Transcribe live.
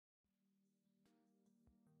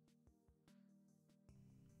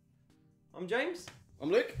I'm James. I'm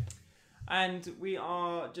Luke. And we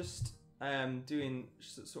are just doing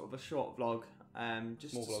sort of a short vlog,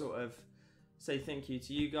 just to sort of say thank you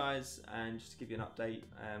to you guys and just to give you an update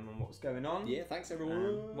on what's going on. Yeah, thanks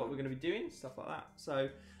everyone. What we're going to be doing, stuff like that. So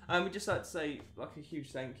we'd just like to say like a huge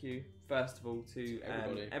thank you, first of all, to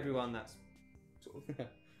everyone that's sort of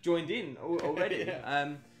joined in already.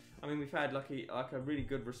 Yeah. I mean, we've had like a really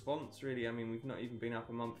good response, really. I mean, we've not even been up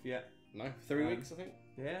a month yet. No, 3 weeks, I think.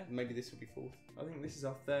 Yeah. Maybe this will be 4th. I think this is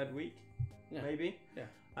our 3rd week, maybe. Yeah.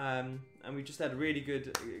 And we just had a really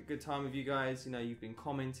good time with you guys. You know, you've been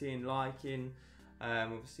commenting, liking.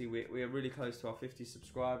 Obviously, we're really close to our 50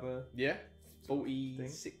 subscriber. Yeah.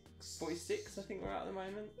 46. 46, I think we're at the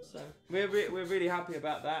moment. So we're really happy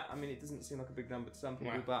about that. I mean, it doesn't seem like a big number to some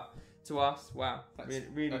people, but to us, wow,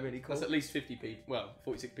 really cool. That's at least 50 people. Well,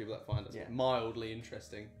 46 people that find us mildly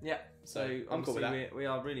interesting. Yeah. So I'm cool with that. We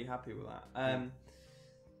are really happy with that.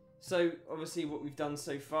 So obviously, what we've done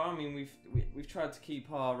so far, I mean, we've tried to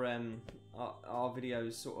keep our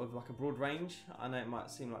videos sort of like a broad range. I know it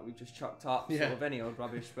might seem like we've just chucked up sort of any old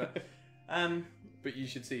rubbish, but but you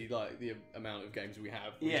should see like the amount of games we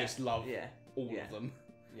have. We just love all of them.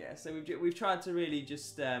 Yeah. So we've tried to really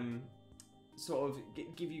just sort of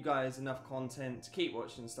give you guys enough content to keep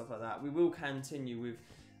watching and stuff like that. We will continue with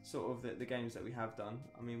sort of the games that we have done.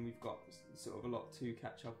 I mean, we've got sort of a lot to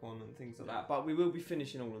catch up on and things like that, but we will be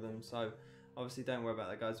finishing all of them. So obviously, don't worry about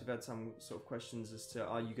that, guys. We've had some sort of questions as to,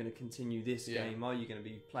 are you going to continue this game? Are you going to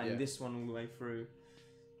be playing this one all the way through?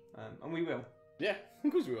 And we will. Yeah,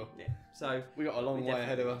 of course we will. Yeah, so we got a long way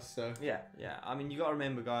ahead of us. So yeah. I mean, you got to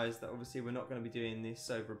remember, guys, that obviously we're not going to be doing this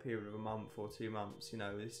over a period of a month or 2 months. You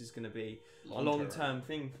know, this is going to be a long-term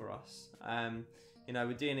thing for us. You know,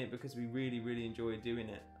 we're doing it because we really enjoy doing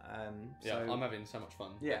it. I'm having so much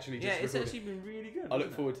fun. Yeah, actually, it's actually been really good. I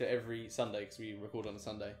look forward to every Sunday because we record on a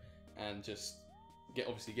Sunday, and just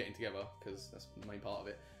getting together because that's the main part of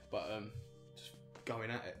it. But just going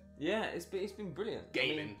at it. Yeah, it's been brilliant.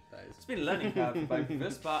 Gaming. I mean, it's been a learning curve for both of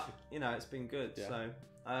us, but you know, it's been good. Yeah.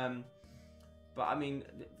 So, but I mean,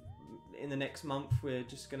 in the next month, we're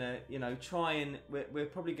just gonna, you know, try and we're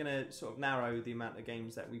probably gonna sort of narrow the amount of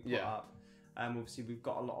games that we put up. Obviously, we've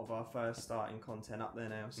got a lot of our first starting content up there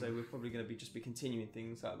now, so we're probably going to be continuing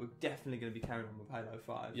things. Like, we're definitely going to be carrying on with Halo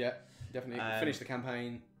 5. Yeah, definitely. Finish the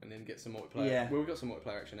campaign and then get some multiplayer. Yeah. Well, we've got some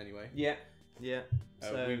multiplayer action anyway. Yeah.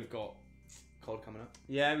 So we've got COD coming up.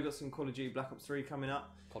 Yeah, we've got some Call of Duty Black Ops 3 coming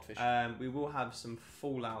up. Codfish. We will have some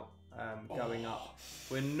Fallout going up.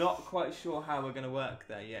 We're not quite sure how we're going to work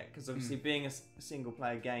there yet, because obviously being a single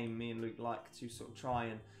player game, me and Luke like to sort of try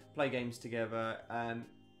and play games together.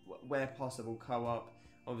 Where possible, co-op,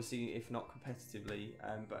 obviously, if not competitively,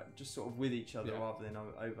 but just sort of with each other rather than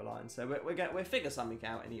overline. So we'll figure something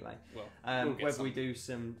out anyway. Well, whether we do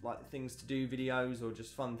some like things to do videos or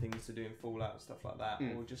just fun things to do in Fallout, stuff like that,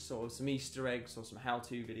 or just sort of some Easter eggs or some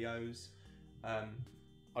how-to videos.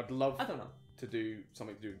 I'd love I don't know to do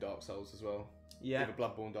something to do with Dark Souls as well. Yeah, either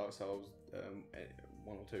Bloodborne, Dark Souls,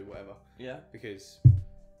 1 or 2, whatever. Yeah, because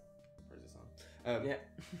where is this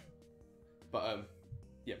but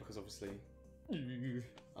yeah, because obviously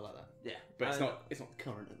I like that. Yeah, but it's not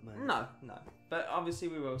current at the moment. No, but obviously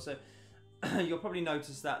we will. So you'll probably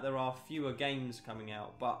notice that there are fewer games coming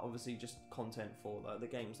out, but obviously just content for the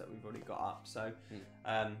games that we've already got up. So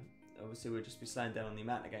obviously we'll just be slowing down on the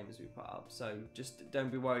amount of games we put up. So just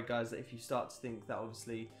don't be worried, guys, that if you start to think that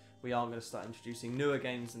obviously we are going to start introducing newer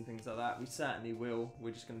games and things like that, we certainly will.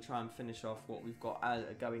 We're just going to try and finish off what we've got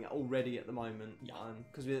going already at the moment.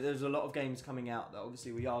 Because there's a lot of games coming out that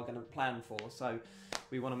obviously we are going to plan for. So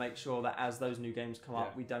we want to make sure that as those new games come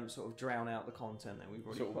up, we don't sort of drown out the content that we've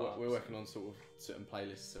already put up. We're working on sort of certain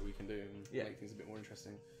playlists that we can do and make things a bit more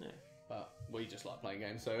interesting. Yeah. But we just like playing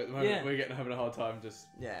games, so at the moment we're having a hard time just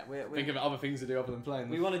thinking about other things to do other than playing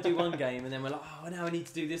them. We want to do one game and then we're like, oh, now I need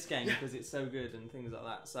to do this game because it's so good and things like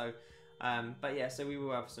that. So, but yeah, so we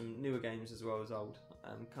will have some newer games as well as old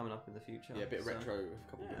coming up in the future. Yeah, a bit of retro,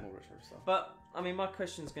 a couple bit more retro stuff. But I mean, my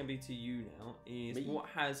question's going to be to you now: is what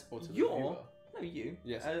has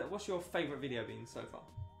Yes. What's your favourite video been so far?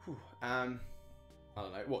 I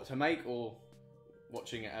don't know. What to make or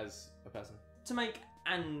watching it as a person? To make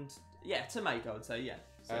and. Yeah, to make, I would say, yeah.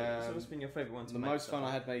 So what's been your favourite one to make? The most fun I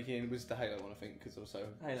had making was the Halo one, I think, because I was so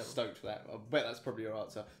stoked for that. I bet that's probably your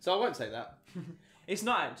answer. So I won't say that. It's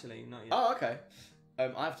not actually, not yet. Oh, okay.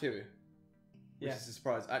 I have 2, which is a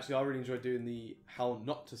surprise. Actually, I really enjoyed doing the How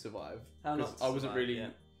Not to Survive. Because I wasn't really...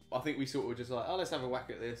 I think we sort of just like, oh, let's have a whack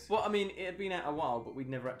at this. Well, I mean, it had been out a while, but we'd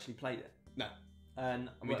never actually played it. No. And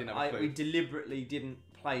we didn't have a clue. We deliberately didn't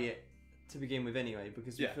play it to begin with anyway,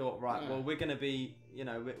 because we thought, right, well, we're going to be, you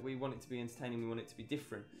know, we want it to be entertaining, we want it to be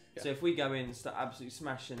different. So if we go in and start absolutely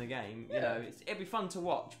smashing the game, you know, it'd be fun to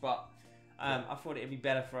watch, but I thought it'd be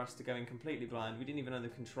better for us to go in completely blind. We didn't even know the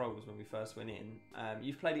controls when we first went in.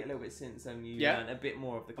 You've played it a little bit since, and you learned a bit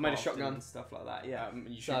more of the crafting, I made a shotgun and stuff like that. Yeah,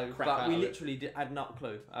 but we literally had not a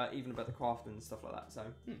clue, even about the crafting and stuff like that. So,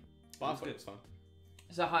 but I thought it was fun.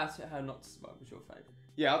 So how Not to Survive was your favourite?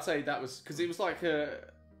 Yeah, I'd say that was because it was like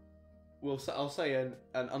I'll say an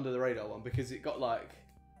under the radar one, because it got like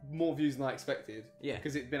more views than I expected. Yeah,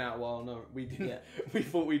 because it'd been out a while. No, we didn't. Yeah. We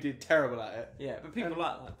thought we did terrible at it. Yeah, but people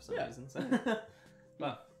like that for some reason. So.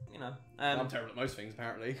 But you know, I'm terrible at most things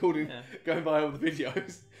apparently. Going by all the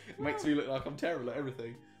videos, it makes me look like I'm terrible at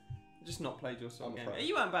everything. Just not played your sort of game.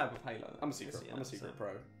 You weren't bad with Halo. I'm a secret. I'm a secret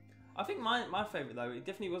pro. I think my favourite though, it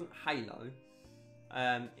definitely wasn't Halo.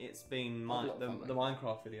 It's been the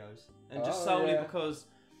Minecraft videos, and just solely because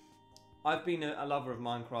I've been a lover of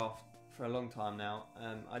Minecraft for a long time now.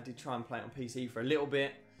 I did try and play it on PC for a little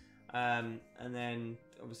bit, and then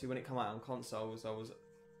obviously when it came out on consoles, I was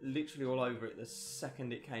literally all over it the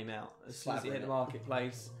second it came out. As soon as it hit the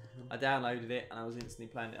marketplace, I downloaded it and I was instantly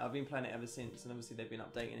playing it. I've been playing it ever since, and obviously they've been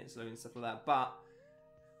updating it slowly and stuff like that. But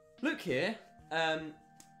look here,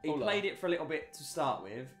 he played it for a little bit to start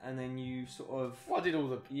with, and then you sort of... Well, I did all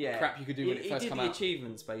the crap you could do when it first came out. He did the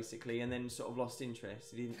achievements, basically, and then sort of lost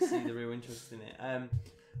interest. He didn't see the real interest in it.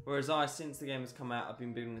 Whereas since the game has come out, I've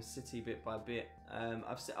been building a city bit by bit.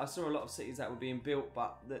 I saw a lot of cities that were being built,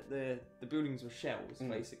 but the buildings were shells,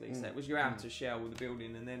 basically. So it was your outer shell with the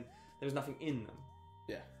building, and then there was nothing in them.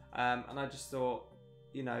 Yeah. And I just thought,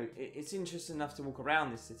 you know, it's interesting enough to walk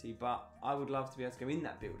around this city, but I would love to be able to go in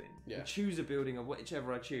that building. Yeah. And choose a building of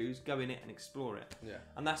whichever I choose, go in it and explore it. Yeah.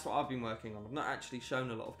 And that's what I've been working on. I've not actually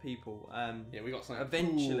shown a lot of people. Yeah, we got something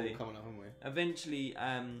cool coming up, haven't we? Eventually,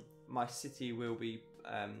 my city will be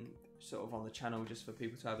sort of on the channel just for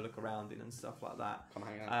people to have a look around in and stuff like that. Come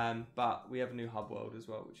hang out. But we have a new hub world as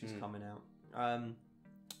well, which is coming out.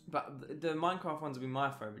 But the Minecraft ones have been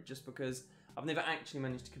my favourite just because I've never actually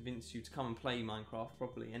managed to convince you to come and play Minecraft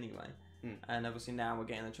properly anyway. And obviously now we're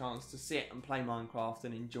getting a chance to sit and play Minecraft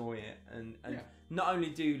and enjoy it, and not only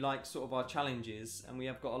do like sort of our challenges, and we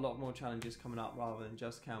have got a lot more challenges coming up rather than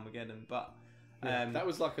just Calmageddon, but that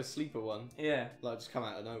was like a sleeper one. Yeah, like just come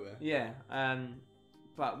out of nowhere. Yeah.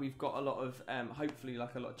 But we've got a lot of hopefully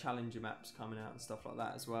like a lot of challenger maps coming out and stuff like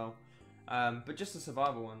that as well. But just a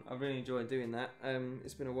survival one, I really enjoyed doing that.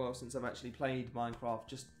 It's been a while since I've actually played Minecraft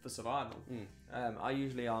just for survival. I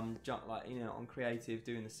usually on creative,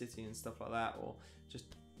 doing the city and stuff like that, or just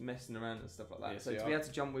messing around and stuff like that. So to be able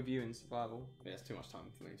to jump with you in survival, it's too much time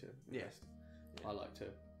for me to invest.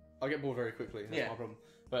 I get bored very quickly. That's my problem.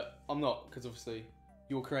 But I'm not, because obviously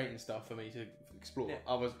you're creating stuff for me to explore.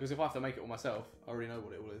 Because if I have to make it all myself, I already know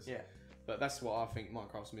what it all is. Yeah. But that's what I think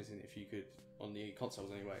Minecraft's missing. If you could, on the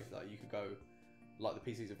consoles anyway, like you could go, like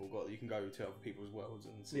the PCs have all got, you can go to other people's worlds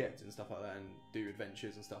and seeds and stuff like that, and do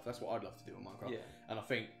adventures and stuff. That's what I'd love to do on Minecraft. Yeah. And I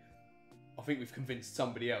think we've convinced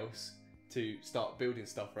somebody else to start building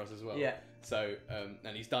stuff for us as well. Yeah. So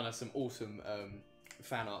and he's done us some awesome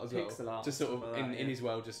fan art as Pixel well, art just sort of in his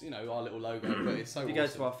world, just our little logo. But it's so. If you go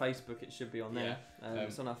to our Facebook, it should be on there.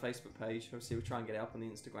 It's on our Facebook page. Obviously, we'll try and get it up on the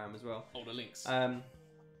Instagram as well. All the links.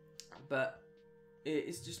 But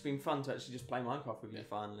it's just been fun to actually just play Minecraft with you.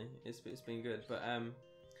 Finally, it's been good. But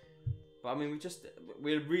I mean,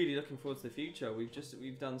 we're really looking forward to the future.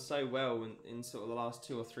 We've done so well in sort of the last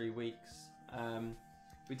 2 or 3 weeks.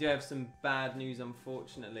 We do have some bad news,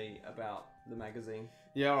 unfortunately, about the magazine.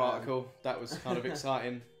 Yeah, our article, that was kind of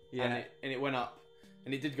exciting. And it went up,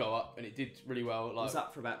 and it did go up, and it did really well. Like, it was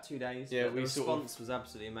up for about 2 days. Yeah, the response was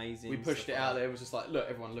absolutely amazing. We pushed it out there. It was just like, look,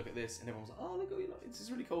 everyone, look at this, and everyone was like, oh, look at it, this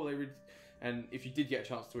is really cool. And if you did get a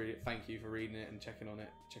chance to read it, thank you for reading it and checking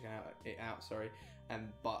it out.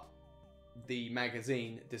 But the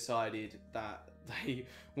magazine decided that they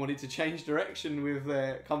wanted to change direction with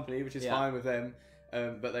their company, which is fine with them.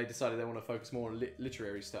 But they decided they want to focus more on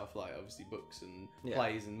literary stuff, like obviously books and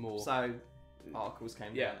plays and more. So articles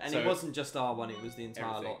came down, and it wasn't just our one; it was the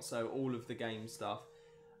entire lot. So all of the game stuff,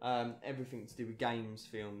 everything to do with games,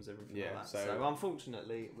 films, everything like that. So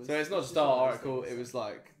unfortunately, it was. So it's not just our article; it was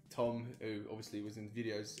like Tom, who obviously was in the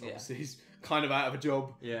videos. Obviously, he's kind of out of a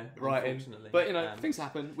job. Yeah, unfortunately. But things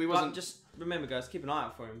happen. But just remember, guys, keep an eye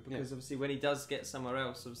out for him, because obviously when he does get somewhere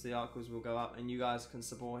else, obviously the articles will go up, and you guys can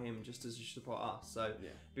support him just as you support us. So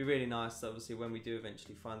it'd be really nice, obviously, when we do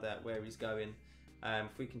eventually find out where he's going.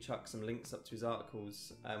 If we can chuck some links up to his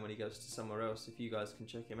articles when he goes to somewhere else, if you guys can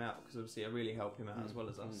check him out, because obviously it really help him out as well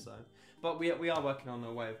as us. So, but we are working on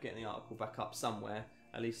a way of getting the article back up somewhere.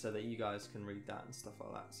 at least so that you guys can read that and stuff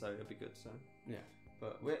like that. So it'll be good. So yeah.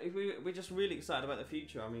 But we're just really excited about the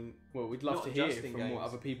future. I mean, well, we'd love to hear from games. what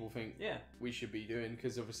other people think we should be doing,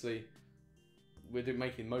 because obviously we're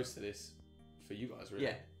making most of this for you guys, really.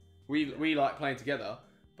 Yeah. We like playing together,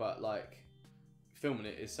 but like filming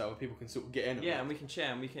it is so people can sort of get in. Yeah, and we can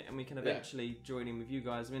share, and we can eventually join in with you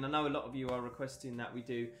guys. I mean, I know a lot of you are requesting that we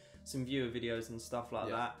do some viewer videos and stuff like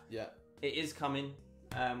that. Yeah. It is coming.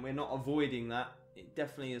 We're not avoiding that. It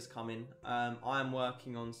definitely is coming. I am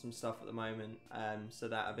working on some stuff at the moment, so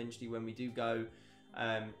that eventually when we do go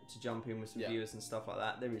to jump in with some viewers and stuff like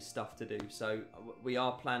that, there is stuff to do. So we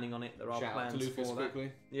are planning on it. There are plans out to Lucas for that.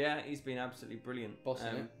 Quickly. Yeah, he's been absolutely brilliant.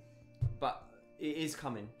 Bossing it. But it is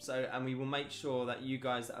coming. So, and we will make sure that you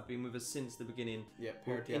guys that have been with us since the beginning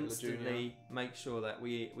will instantly make sure that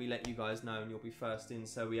we let you guys know, and you'll be first in.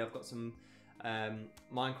 So we have got some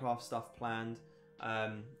Minecraft stuff planned.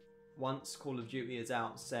 Once Call of Duty is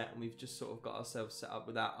out set and we've just sort of got ourselves set up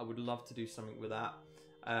with that, I would love to do something with that.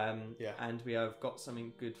 And we have got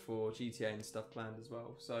something good for GTA and stuff planned as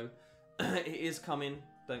well. So it is coming.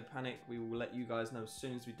 Don't panic. We will let you guys know as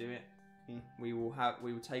soon as we do it. We will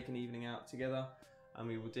take an evening out together, and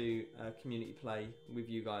we will do community play with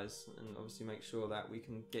you guys, and obviously make sure that we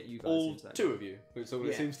can get you guys into that. Two of you, which all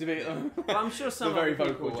it seems to be. But I'm sure some other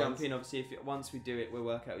people will jump in. Obviously, once we do it, we'll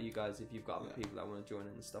work out with you guys if you've got other people that want to join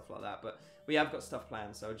in and stuff like that. But we have got stuff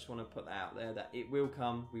planned, so I just want to put that out there that it will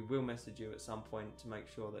come. We will message you at some point to make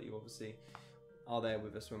sure that you obviously are there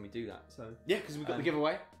with us when we do that. So yeah, because we've got the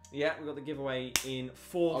giveaway. Yeah, we got the giveaway in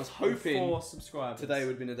 4. I was hoping 4 subscribers. Today would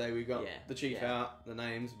have been the day we got the chief out, the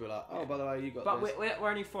names. We'd be like, oh, by the way, you got. But we're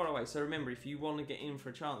only 4 away. So remember, if you want to get in for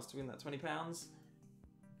a chance to win that £20,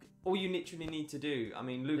 all you literally need to do. I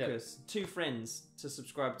mean, Lucas, 2 friends to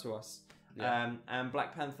subscribe to us. And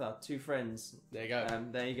Black Panther, 2 friends. There you go.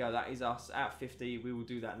 There you go. That is us at 50. We will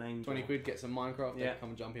do that name. 20 quid, get some Minecraft. Yeah, come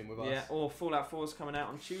and jump in with us. Yeah, or Fallout 4 is coming out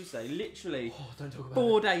on Tuesday. Literally, don't talk about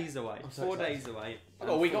 4 days away. So 4 days away. I've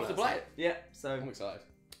got a week off to play it. Yeah, so I'm excited.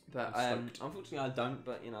 But unfortunately, I don't.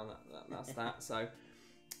 But you know, that's that. So,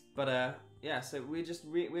 but yeah. So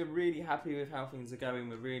we're really happy with how things are going.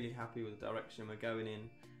 We're really happy with the direction we're going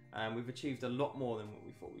in. We've achieved a lot more than what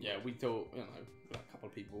we thought we would. Yeah, we thought, you know, a couple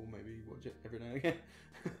of people maybe watch it every now and again.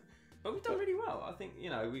 But we've done really well. I think, you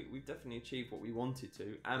know, we've definitely achieved what we wanted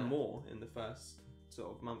to, and more in the first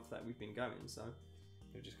sort of month that we've been going. So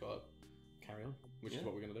we've just got to carry on, which is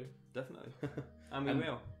what we're going to do. Definitely. And we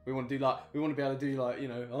will. We want to do we want to be able to do you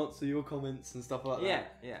know, answer your comments and stuff like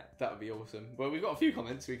that. Yeah. That would be awesome. Well, we've got a few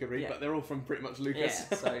comments we could read, but they're all from pretty much Lucas.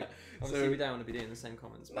 Yeah, so obviously we don't want to be doing the same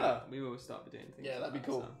comments, but we will start doing things. Yeah, that'd be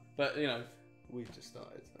cool. So. But, you know, we've just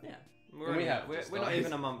started. So. Yeah. We're not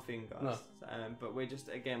even a month in, guys. No. But we're just,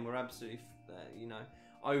 again, we're absolutely, you know,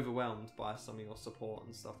 overwhelmed by some of your support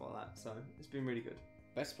and stuff like that. So it's been really good.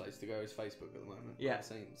 Best place to go is Facebook at the moment. Yeah. It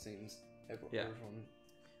seems everyone.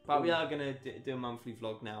 But we are going to do a monthly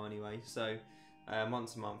vlog now anyway. So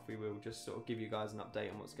once a month we will just sort of give you guys an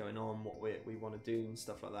update on what's going on, what we want to do and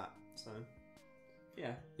stuff like that. So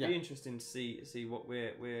yeah, be interesting to see what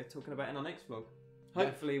we're talking about in our next vlog.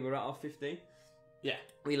 Hopefully we're at our 50. Yeah.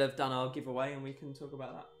 We'll have done our giveaway and we can talk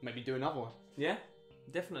about that. Maybe do another one. Yeah,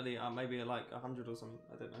 definitely. Maybe like 100 or something.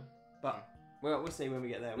 I don't know. But we'll see when we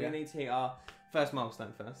get there. We need to hit our first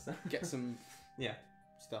milestone first. Get some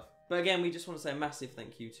stuff. But again, we just want to say a massive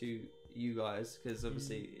thank you to you guys, because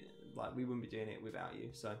obviously we wouldn't be doing it without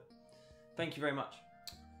you. So thank you very much.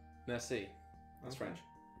 Merci. That's French.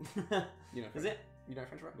 You know French. Is it? You know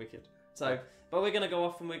French, right? Wicked. So, but we're going to go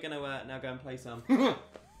off and we're going to now go and play some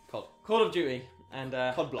Call of Duty. And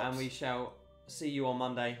and we shall see you on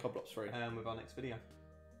Monday. COD Blops 3. With our next video.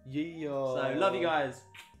 Yeah. So love you guys.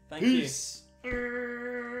 Thank you.